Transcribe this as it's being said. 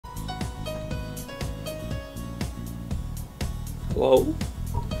Hello?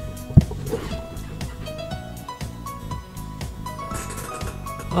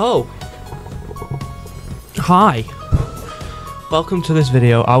 Oh. Hi. Welcome to this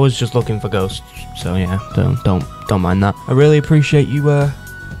video. I was just looking for ghosts, so yeah, don't mind that. I really appreciate you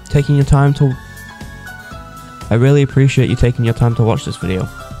taking your time to watch this video.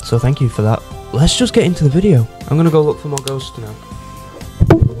 So thank you for that. Let's just get into the video. I'm gonna go look for more ghosts now.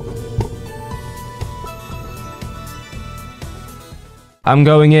 I'm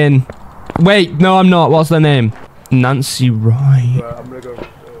going in. Wait, no, I'm not. What's their name? Nancy Wright. I'm gonna go.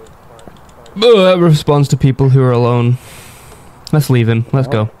 That responds to people who are alone. Let's leave him. Let's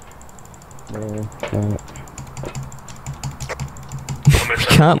go. We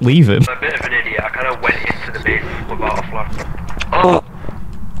can't leave him. I'm a bit of an idiot. I kind of went into the basement without a flash. Oh.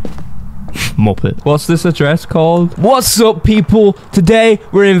 Muppet. What's this address called? What's up, people? Today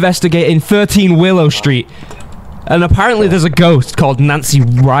we're investigating 13 Willow Street. And apparently there's a ghost called Nancy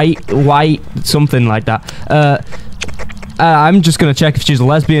Wright, something like that. I'm just gonna check if she's a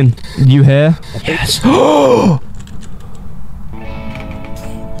lesbian. You here? Yes. So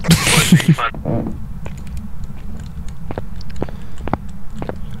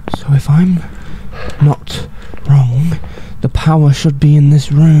if I'm not wrong, the power should be in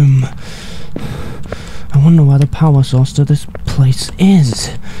this room. I wonder where the power source to this place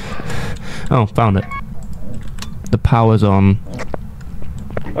is. Oh, found it. The power's on.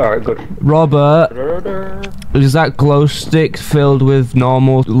 Alright, good. Robert, is that glow stick filled with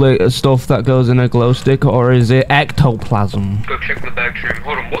normal stuff that goes in a glow stick, or is it ectoplasm? Go check the bedroom.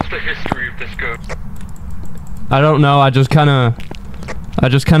 Hold on, what's the history of this ghost? I don't know. I just kind of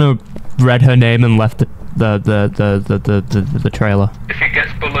read her name and left the trailer. If it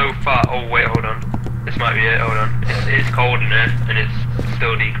gets below fat, oh wait, hold on. This might be it. Hold on. It's cold in here and it's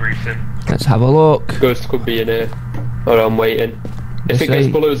still decreasing. Let's have a look. Ghost could be in here. Hold on, waiting. If it gets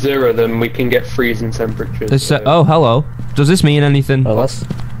below 0, then we can get freezing temperatures. Oh, hello. Does this mean anything? Oh,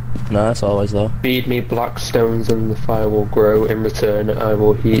 that's always though. Feed me black stones and the fire will grow. In return, I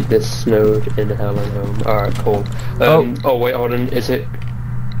will heat this snowed in hell and home. Alright, cool. Oh wait, hold on. Is it?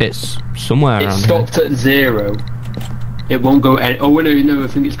 It's somewhere around here. It stopped at 0. It won't go any. Oh wait, no, I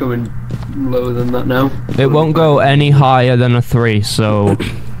think it's going lower than that now. It won't go any higher than a 3, so...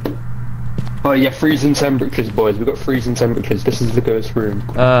 Oh yeah, freezing temperatures, boys. We've got freezing temperatures. This is the ghost room.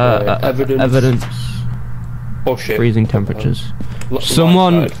 Evidence. Oh shit. Freezing temperatures.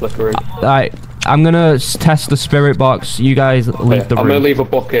 Someone. I'm gonna test the spirit box. You guys leave the room. I'm gonna leave a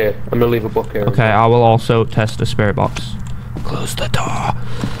book here. Okay, I will also test the spirit box. Close the door.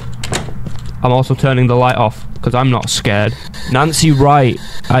 I'm also turning the light off because I'm not scared. Nancy Wright,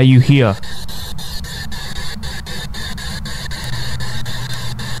 are you here?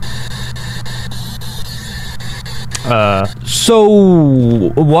 So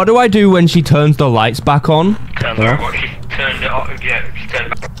what do I do when she turns the lights back on? Tell her what she turned it off. Yeah, she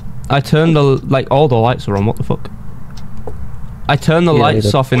turned it back. I turned all the lights are on. What the fuck? I turned the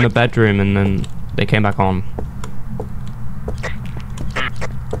lights off in the bedroom and then they came back on.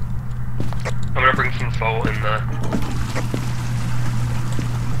 I'm gonna bring some salt in there.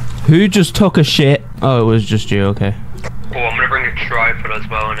 Who just took a shit? Oh, it was just you. Okay. Oh, I'm gonna bring a tripod as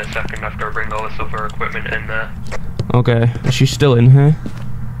well in a second after I bring all this other equipment in there. Okay. Is she still in here?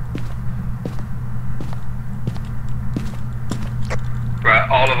 Right,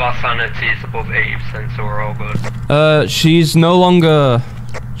 all of our sanity is above 80%, so we're all good. She's no longer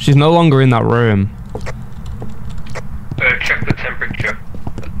in that room. Check the temperature.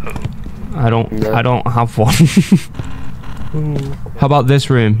 I don't have one. How about this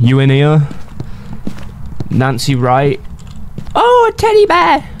room? You in here? Nancy Wright. Oh, a teddy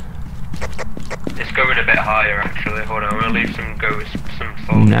bear! It's going a bit higher actually. Hold on, I'm gonna leave some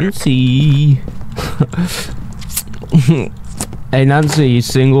salt. Nancy. Hey Nancy, you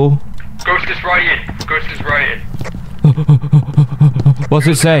single? Ghost is writing. What's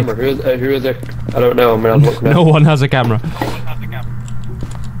it say? Who is it? I don't know. I'm gonna look now. No one has a camera.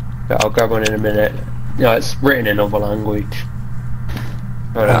 Yeah, I'll grab one in a minute. No, it's written in other language.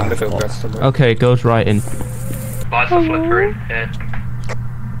 Alright, I'm gonna go grab some. Okay, ghost writing. Lights are flickering. Yeah.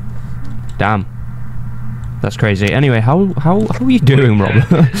 Damn. That's crazy. Anyway, how are you doing, Rob?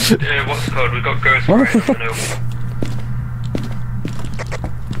 What's the code? We got ghost writing.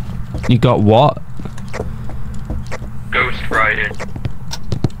 You got what? Ghost writing.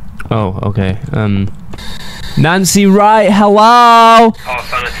 Oh, okay. Nancy Wright, hello! Our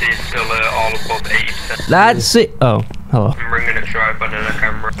sanity is still all above 80%. That's it. Oh, hello. I'm bringing a tripod and a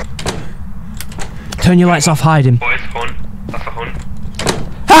camera. Turn your lights off, hide him. Boys, hunt. That's a hunt.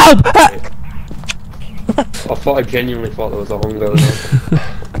 Help! I genuinely thought there was a hung going on.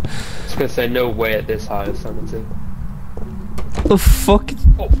 I was gonna say no way at this high of sanity. The fuck?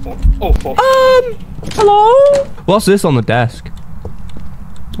 Oh fuck. Oh fuck. Hello? What's this on the desk?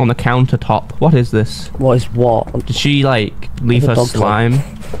 On the countertop. What is this? What is what? Did she like leave her It's a dog slime?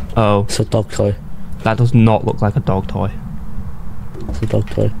 Oh, It's a dog toy. that does not look like a dog toy. It's a dog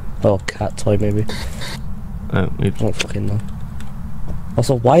toy. Oh, cat toy maybe. Oh, I don't fucking know.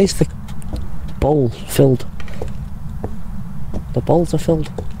 Also, why is the bowl filled? The bowls are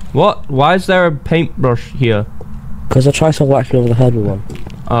filled. what? Why is there a paintbrush here? Because I tried to whack you over the head with one.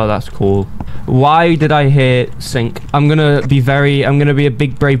 Oh, that's cool. Why did I hear sink? I'm gonna be a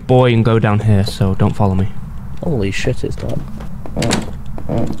big brave boy and go down here, so don't follow me. Holy shit, it's dark.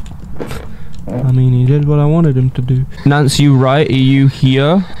 I mean, he did what I wanted him to do. Nancy Wright, are you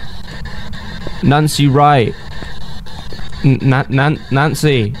here? Nancy Wright.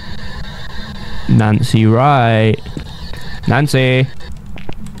 Nancy. Nancy Wright. Nancy.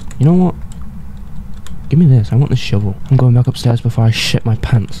 You know what? Give me this. I want the shovel. I'm going back upstairs before I shit my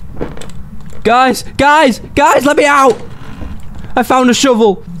pants. Guys! Guys! Guys, let me out! I found a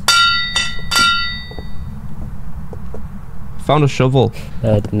shovel. Found a shovel.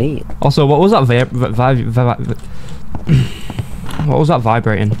 Neat. Also, what was that what was that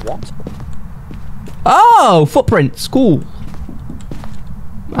vibrating? What? Oh, footprints. Cool.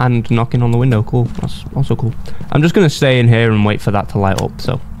 And knocking on the window. Cool. That's also cool. I'm just gonna stay in here and wait for that to light up.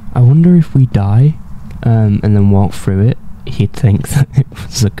 So, I wonder if we die, and then walk through it, he'd think that it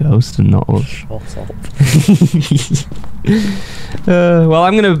was a ghost and not us. Shut up. Well,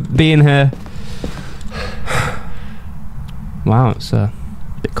 I'm gonna be in here. Wow, it's a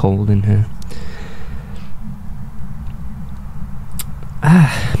bit cold in here.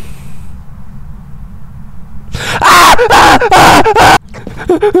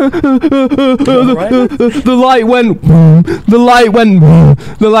 The light went.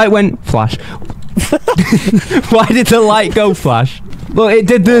 The light went. Flash. Why did the light go flash? Look, it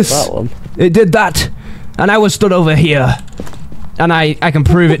did this. That one. It did that. And I was stood over here. And I can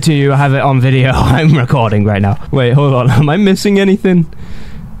prove it to you. I have it on video. I'm recording right now. Wait, hold on. Am I missing anything?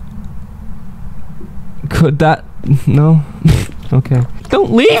 Could that... No? Okay.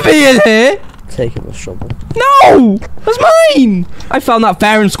 Don't leave me in here! Taking the shovel. No! That's mine! I found that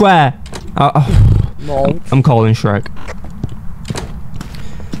fair and square. No. I'm calling Shrek.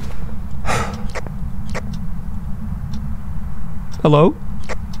 Hello?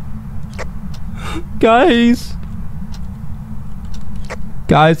 Guys?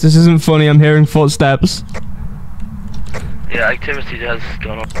 Guys, this isn't funny. I'm hearing footsteps. Yeah, activity has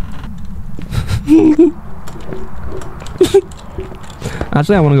gone on.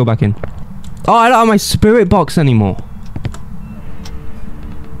 Actually, I want to go back in. Oh, I don't have my spirit box anymore.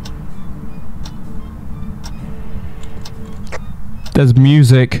 There's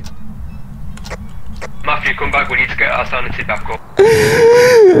music. Matthew, come back. We need to get our sanity back up.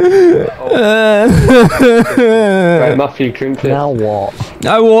 Right, Matthew, drink this. Now what?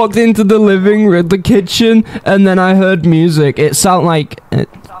 I walked into the living room, the kitchen, and then I heard music. It sounded like...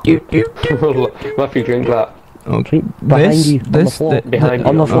 Matthew, drink that. Okay. Behind you, on the floor. Behind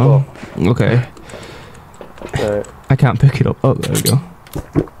on you. the floor. Okay. Right. I can't pick it up. Oh, there we go.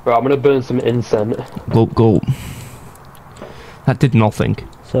 Right, I'm gonna burn some incense. Gulp, gulp. That did nothing.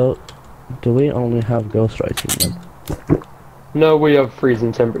 So, do we only have ghostwriting then? No, we have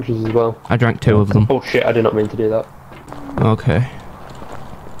freezing temperatures as well. I drank 2 of them. Oh shit, I did not mean to do that. Okay.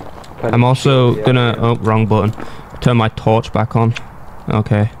 I'm also gonna... Oh, wrong button. Turn my torch back on.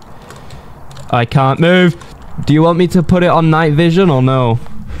 Okay. I can't move. Do you want me to put it on night vision or no?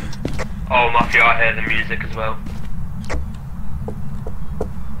 Oh, Matthew, I hear the music as well.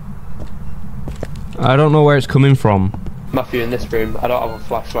 I don't know where it's coming from. Matthew, in this room, I don't have a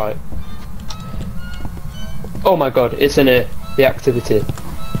flashlight. Oh my god, it's in here. The activity.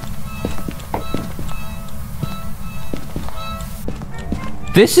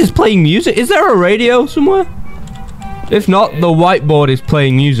 This is playing music? Is there a radio somewhere? If not, the whiteboard is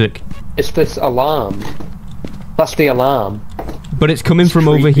playing music. It's this alarm. That's the alarm. But it's coming from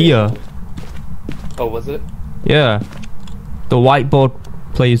over here. Oh, was it? Yeah. The whiteboard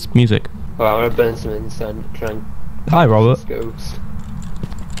plays music. Oh, I'm gonna burn some incense. Try and Hi, Robert. this ghost.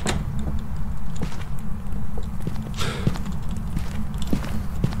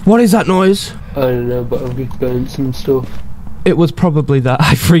 What is that noise? I don't know, but I've just burned some stuff. It was probably that.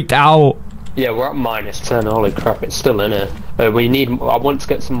 I freaked out. Yeah, we're at -10. Holy crap, it's still in here. We need. I want to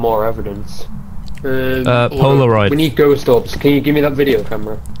get some more evidence. Polaroid. We need ghost orbs. Can you give me that video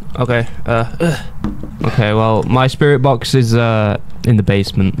camera? Okay, okay, well, my spirit box is in the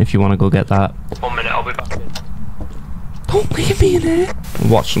basement if you want to go get that. 1 minute, I'll be back in. Don't leave me in there.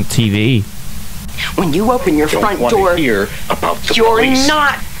 Watch some TV. When you open your front door, hear about the you're police.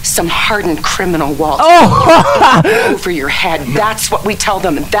 not some hardened criminal, Walt. Oh! Over your head. That's what we tell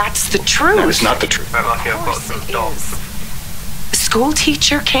them, and that's the truth. That is not the truth. I'm lucky I've got some dogs. School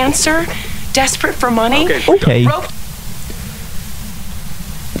teacher, cancer, desperate for money. Okay.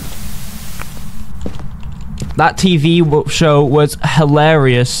 That TV show was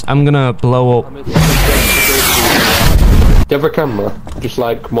hilarious. I'm gonna blow up. Do you have a camera? Just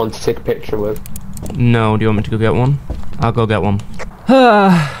like one to take a picture with. No, do you want me to go get one? I'll go get one.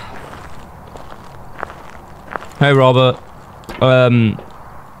 Hey, Robert.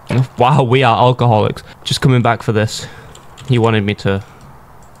 Wow, we are alcoholics. Just coming back for this. He wanted me to,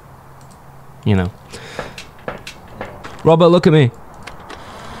 you know. Robert, look at me.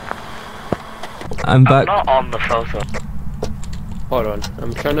 I'm back. I'm not on the photo. Hold on,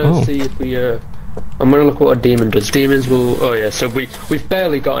 I'm trying to see if we I'm gonna look what a demon does. Demons will. Oh yeah, so we've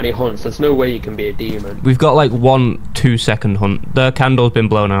barely got any hunts. There's no way you can be a demon. We've got like 1-2 second hunt. The candle's been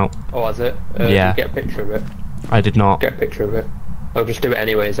blown out. Oh, has it? Yeah. Get a picture of it. I did not. Get a picture of it. I'll just do it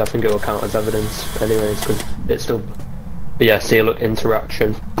anyways. I think it will count as evidence anyways because it's still. But yeah, see, look,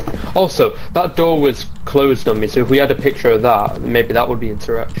 interaction. Also, that door was closed on me, so if we had a picture of that, maybe that would be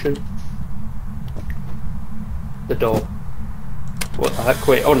interaction. The door. What the heck?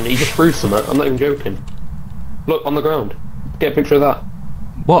 Wait, hold on, he just threw something. I'm not even joking. Look, on the ground. Get a picture of that.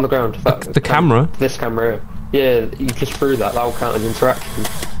 What? On the ground. The camera? This camera here. Yeah, you just threw that. That will count as interaction.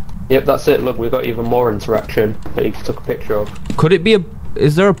 Yep, that's it. Look, we've got even more interaction that you just took a picture of. Could it be a...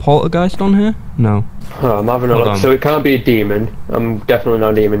 Is there a poltergeist on here? No. Oh, I'm having a Hold look. on. So it can't be a demon. I'm definitely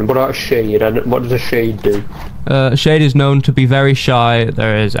not a demon. What about a shade? What does a shade do? Shade is known to be very shy.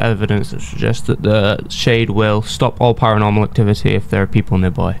 There is evidence that suggests that the shade will stop all paranormal activity if there are people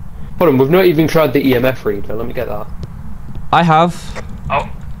nearby. Hold on, we've not even tried the EMF reader. Let me get that. I have.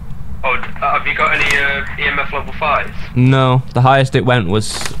 Have you got any EMF level 5s? No, the highest it went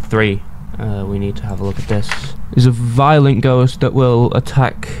was 3. We need to have a look at this. There's a violent ghost that will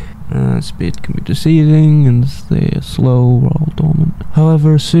attack. Speed can be deceiving and they are slow or all dormant.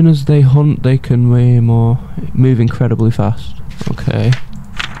 However, as soon as they hunt, they can move incredibly fast. Okay.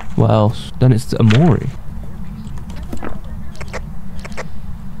 What else? Then it's a Mori.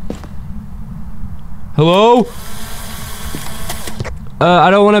 Hello? I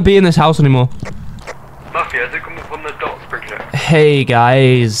don't want to be in this house anymore. Mafia, has it come up on the dots project? Hey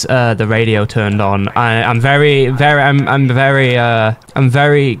guys, the radio turned on. I'm very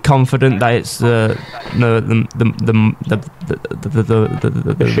confident that it's the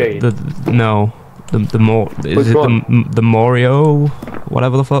shade. The Morio,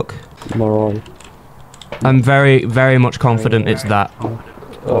 whatever the fuck. Moroi. I'm very much confident it's that.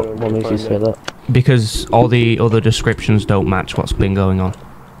 What makes you say that? Because all the other descriptions don't match what's been going on.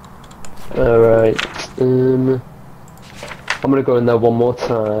 Alright, I'm gonna go in there one more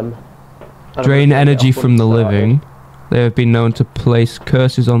time. Drain energy from the living. They have been known to place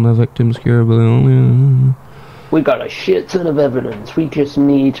curses on their victims curably. We got a shit ton of evidence. We just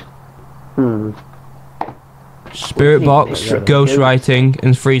need. Spirit box, ghost writing,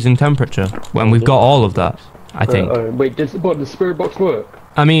 and freezing temperature. When we've got all of that, I think. Wait, does the spirit box work?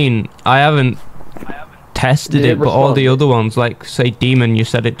 I mean, I haven't tested it, but all the other ones, like say demon, you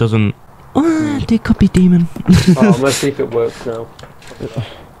said it doesn't. It could be demon. Let's see if it works now.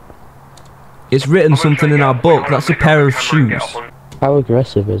 It's written something in our book. That's a pair of shoes. How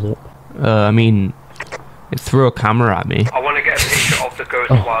aggressive is it? I mean, it threw a camera at me. I want to get a picture of the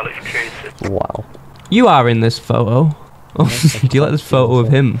ghost while it's chasing. Wow. You are in this photo. Do you like this photo of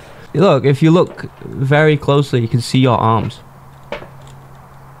him? Look, if you look very closely, you can see your arms.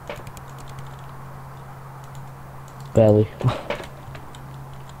 Barely.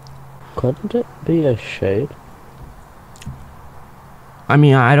 Couldn't it be a shade? I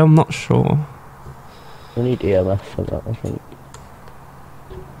mean, I'm not sure. We need EMF for that, I think.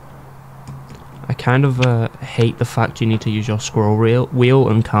 I kind of hate the fact you need to use your scroll wheel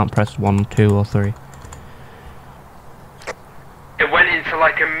and can't press 1, 2, or 3. It went into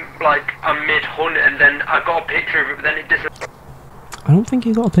like a mid-hunt and then I got a picture of it, but then it disappeared. I don't think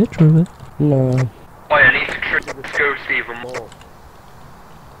you got a picture of it. No. Oh yeah, I need to trigger this ghost even more.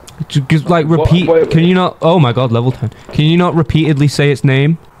 Just like repeat. Can you not? Oh my god, level 10. Can you not repeatedly say its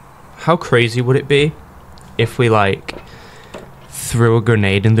name? How crazy would it be if we like threw a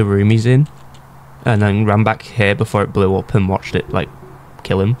grenade in the room he's in, and then ran back here before it blew up and watched it like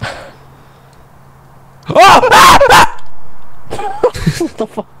kill him? Oh! What the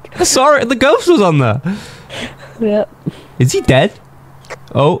fuck? Sorry, the ghost was on there. Yeah. Is he dead?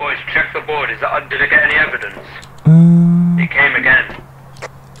 Oh. Boys, check the board. Did it get any evidence? It came again.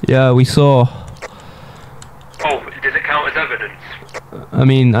 Yeah, we saw. Oh, does it count as evidence? I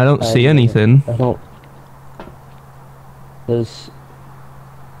mean, I don't see anything. I don't. There's.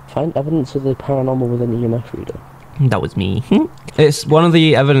 Find evidence of the paranormal with an EMF reader. That was me. It's one of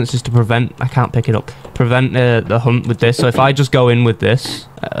the evidences to prevent. I can't pick it up. Prevent the hunt with this. So if I just go in with this,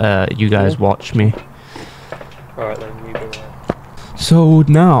 you guys watch me. Alright then, you go. So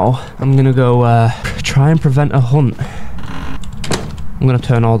now I'm gonna go try and prevent a hunt. I'm gonna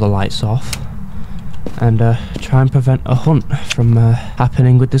turn all the lights off and try and prevent a hunt from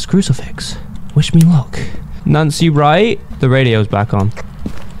happening with this crucifix. Wish me luck. Nancy Wright, the radio's back on.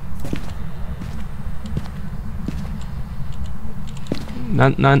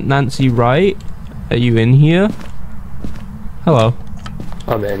 Nancy Wright, are you in here? Hello.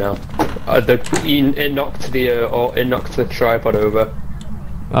 I'm here now. It knocked the tripod over.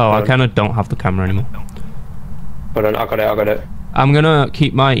 Oh, I kind of don't have the camera anymore. Hold on, I got it. I'm gonna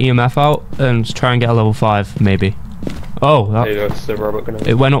keep my EMF out and try and get a level 5, maybe. Oh, There you go, it's the robot gonna...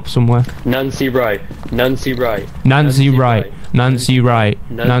 it went up somewhere. Nancy Wright. Nancy Wright. Nancy Wright. Nancy Wright.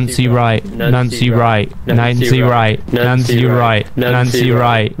 Nancy Wright. Nancy Wright. Nancy Wright. Nancy Wright. Nancy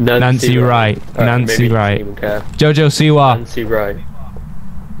Wright. Nancy Wright. Nancy Wright. Jojo Siwa. Nancy Wright.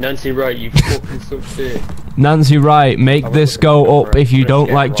 Nancy Wright, you fucking suck dick. Nancy Wright, make this go up if you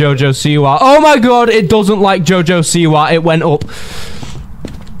don't like Jojo Siwa. Oh my god, it doesn't like Jojo Siwa. It went up.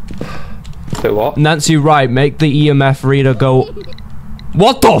 So what? Nancy Wright, make the EMF reader go.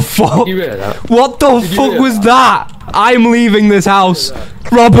 What the fuck? Did you hear that? What the fuck was that? I'm leaving this house.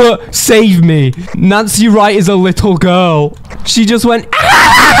 Robert, save me. Nancy Wright is a little girl. She just went.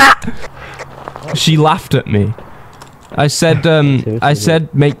 Ah! She laughed at me. I said,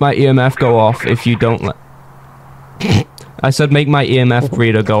 make my EMF go off if you don't like. I said, make my EMF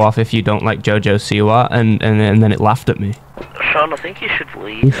reader go off if you don't like Jojo Siwa, and then it laughed at me. Sean, I think you should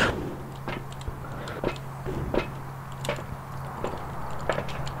leave.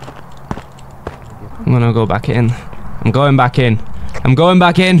 I'm gonna go back in. I'm going back in. I'm going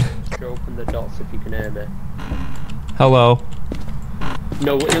back in. Open the dots if you can hear me. Hello.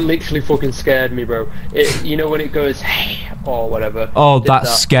 No, it literally fucking scared me, bro. You know when it goes, hey, or whatever. Oh, that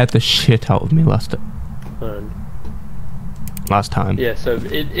scared the shit out of me last time. Yeah, so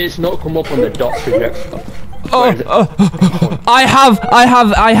it's not come up on the dots projector. I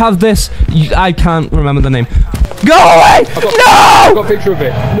have this. I can't remember the name. Go away! No! I got a picture of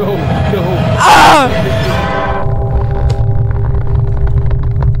it. No. Ah!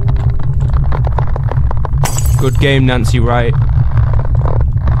 Good game, Nancy Wright.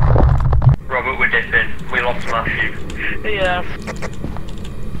 Robert, we're dipping. We lost Matthew. Yeah.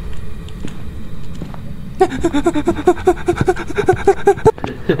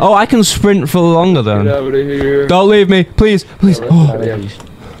 Oh, I can sprint for longer then. Get out of here. Don't leave me, please. Oh.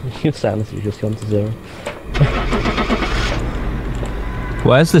 Your sanity's just gone to 0.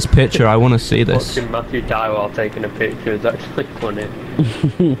 Where's this picture? I want to see this. Watching Matthew die while taking a picture is actually funny.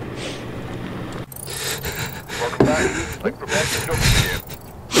 Welcome back. Like prepare to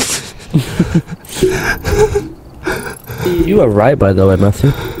You were right, by the way,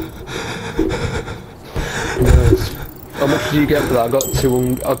 Matthew. How much did you get for that? I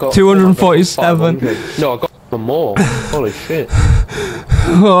got 247. No, I got more. Holy shit.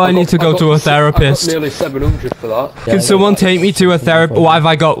 Oh, I need to go to a therapist. I got nearly 700 for that. Can someone take me to a therapist? Why have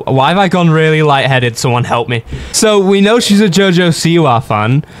I gone really lightheaded? Someone help me. So we know she's a Jojo Siwa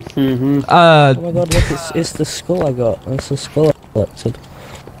fan. Oh my god, look, it's the skull I got. It's the skull I collected.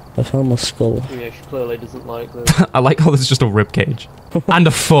 I found my skull. Yeah, she clearly doesn't like this. I like how there's just a ribcage. And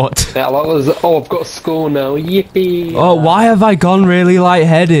a foot. Yeah, I like this. Oh, I've got a skull now. Yippee! Oh, why have I gone really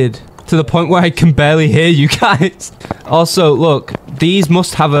lightheaded? To the point where I can barely hear you guys. Also, look, these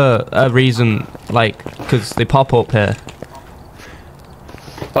must have a reason, like, because they pop up here.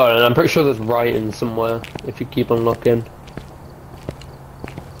 Oh, and I'm pretty sure there's writing somewhere, if you keep on looking.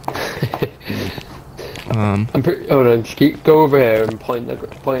 I'm pretty. Hold on, just go over here and point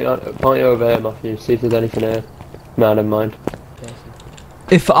over here, Matthew. See if there's anything here. No, never mind.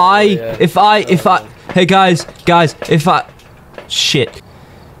 If I, hey guys, if I, shit.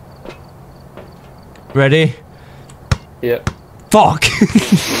 Ready? Yep. Fuck!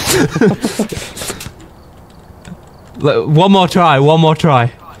 One more try.